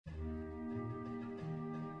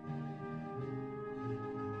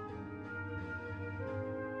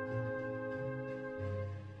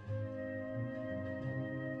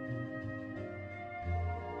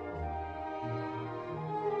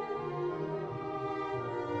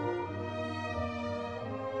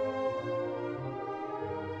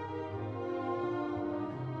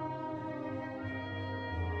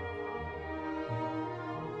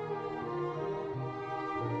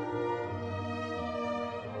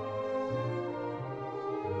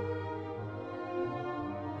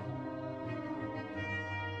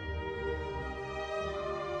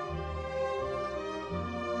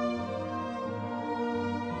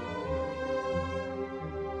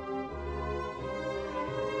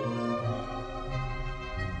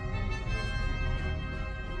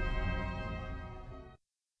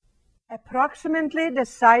Approximately the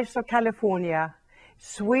size of California,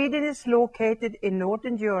 Sweden is located in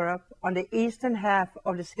Northern Europe on the eastern half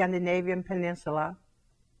of the Scandinavian peninsula.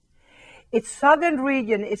 Its southern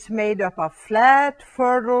region is made up of flat,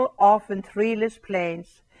 fertile, often treeless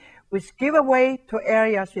plains, which give way to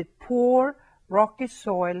areas with poor, rocky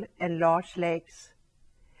soil and large lakes.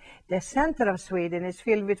 The center of Sweden is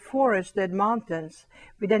filled with forested mountains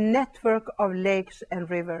with a network of lakes and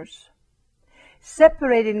rivers,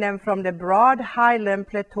 separating them from the broad highland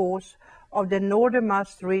plateaus of the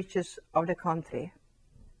northernmost reaches of the country.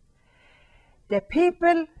 The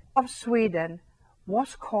people of Sweden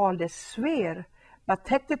was called the Sver by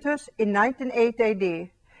Tacitus in 1980 AD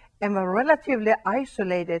and were relatively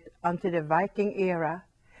isolated until the Viking era,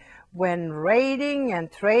 when raiding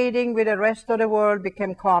and trading with the rest of the world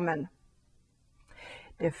became common.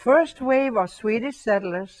 The first wave of Swedish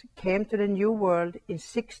settlers came to the New World in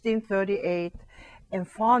 1638 and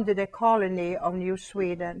founded a colony of New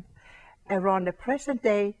Sweden around the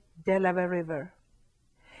present-day Delaware River.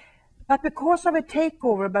 But because of a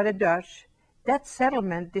takeover by the Dutch, that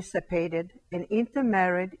settlement dissipated and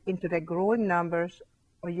intermarried into the growing numbers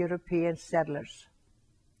of European settlers.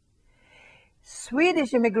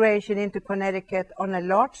 Swedish immigration into Connecticut on a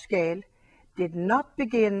large scale did not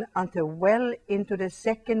begin until well into the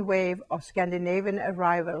second wave of Scandinavian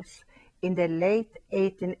arrivals in the late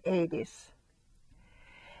 1880s.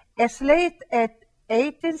 As late as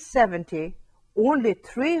 1870, only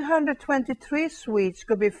 323 Swedes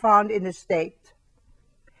could be found in the state.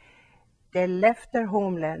 They left their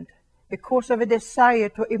homeland because of a desire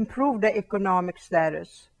to improve their economic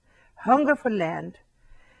status, hunger for land.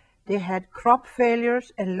 They had crop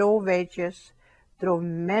failures and low wages, drove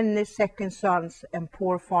many second sons and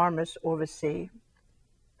poor farmers overseas.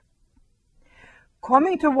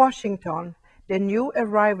 Coming to Washington, the new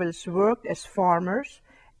arrivals worked as farmers,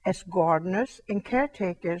 as gardeners and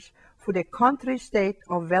caretakers for the country state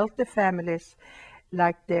of wealthy families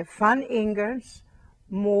like the Van Ingers,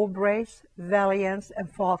 Mowbrays, Valiants,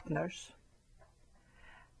 and Faulkners.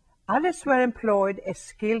 Others were employed as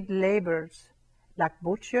skilled laborers, like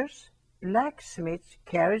butchers, blacksmiths,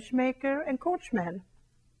 carriage makers, and coachmen.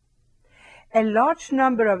 A large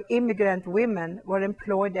number of immigrant women were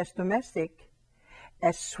employed as domestic,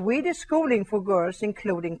 as Swedish schooling for girls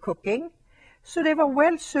including cooking, so they were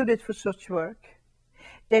well suited for such work.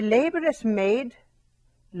 They labored as maid,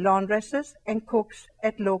 laundresses, and cooks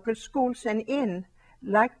at local schools and inns,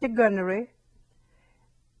 like the Gunnery,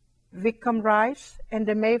 Wickham Rice, and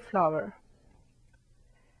the Mayflower.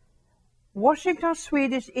 Washington's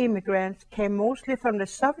Swedish immigrants came mostly from the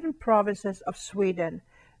southern provinces of Sweden,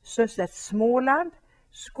 such as Småland,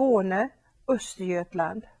 Skåne,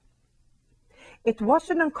 Östergötland. It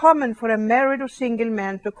wasn't uncommon for a married or single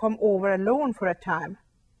man to come over alone for a time.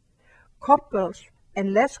 Couples,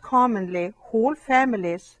 and less commonly whole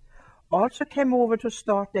families, also came over to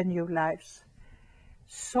start their new lives.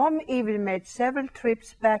 Some even made several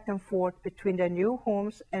trips back and forth between their new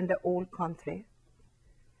homes and the old country.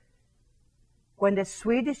 When the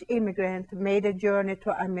Swedish immigrant made a journey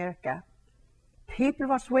to America, people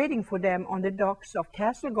was waiting for them on the docks of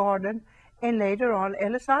Castle Garden and later on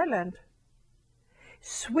Ellis Island.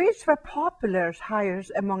 Swedes were popular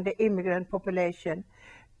hires among the immigrant population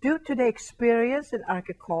due to their experience in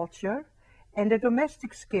agriculture and their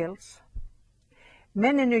domestic skills.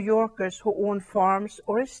 Many New Yorkers who owned farms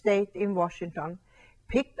or estates in Washington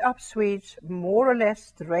picked up Swedes more or less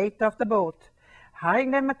straight off the boat, hiring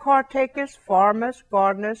them as caretakers, farmers,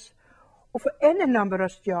 gardeners, or for any number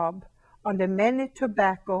of jobs on the many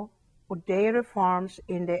tobacco or dairy farms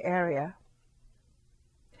in the area.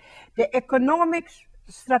 The economic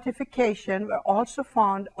stratification were also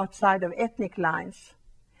found outside of ethnic lines.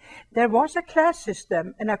 There was a class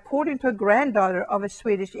system, and according to a granddaughter of a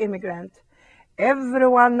Swedish immigrant,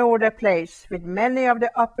 everyone knew their place, with many of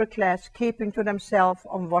the upper class keeping to themselves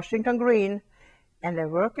on Washington Green, and the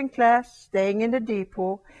working class staying in the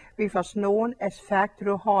depot, which was known as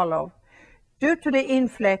Factory Hollow, due to the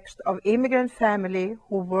influx of immigrant families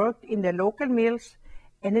who worked in the local mills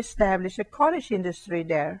and established a cottage industry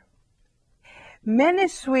there. Many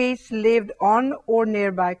Swedes lived on or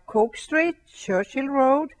nearby Coke Street, Churchill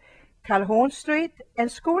Road, Calhoun Street,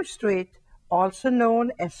 and School Street, also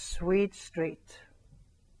known as Swede Street.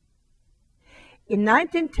 In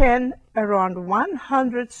 1910, around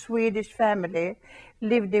 100 Swedish families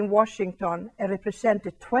lived in Washington and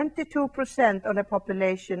represented 22% of the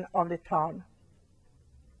population of the town.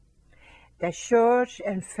 The church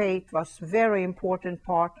and faith was a very important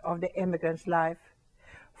part of the immigrants' life,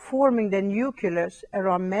 forming the nucleus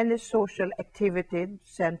around many social activities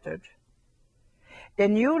centered. The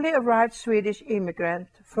newly arrived Swedish immigrants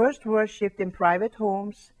first worshipped in private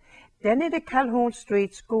homes, then in the Calhoun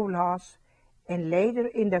Street schoolhouse, and later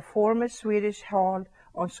in the former Swedish hall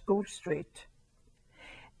on School Street.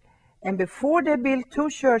 And before they built two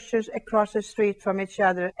churches across the street from each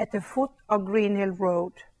other at the foot of Green Hill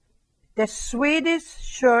Road. The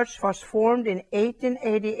Swedish Church was formed in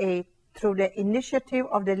 1888 through the initiative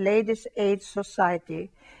of the Ladies' Aid Society,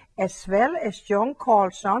 as well as John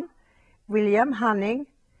Carlson, William Hanning,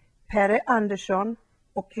 Perre Andersson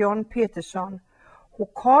och John Peterson, who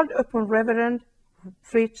called upon Reverend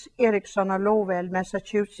Fritz Eriksson of Lowell,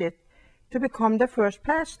 Massachusetts, to become the first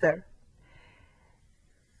pastor.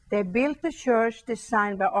 They built the church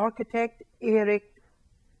designed by architect Erik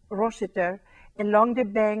Rossiter along the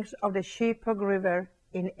banks of the Sheephogue River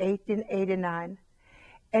in 1889,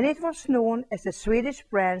 and it was known as the Swedish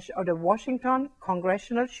branch of the Washington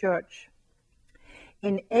Congregational Church.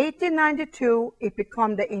 In 1892, it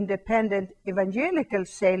became the independent evangelical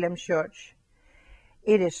Salem Church.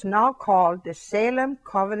 It is now called the Salem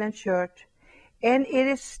Covenant Church, and it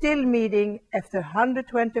is still meeting after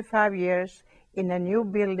 125 years in a new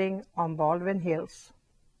building on Baldwin Hills.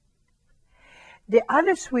 The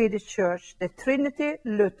other Swedish church, the Trinity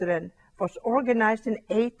Lutheran, was organized in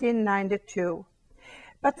 1892,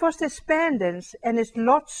 but was disbanded and its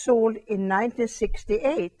lot sold in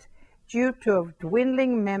 1968 due to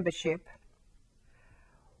dwindling membership.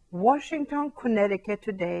 Washington, Connecticut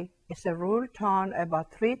today is a rural town of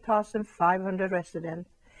about 3,500 residents,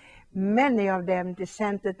 many of them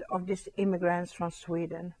descended of these immigrants from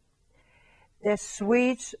Sweden. The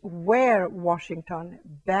Swedes were Washington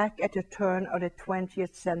back at the turn of the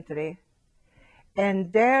 20th century,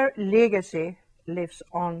 and their legacy lives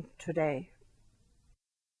on today.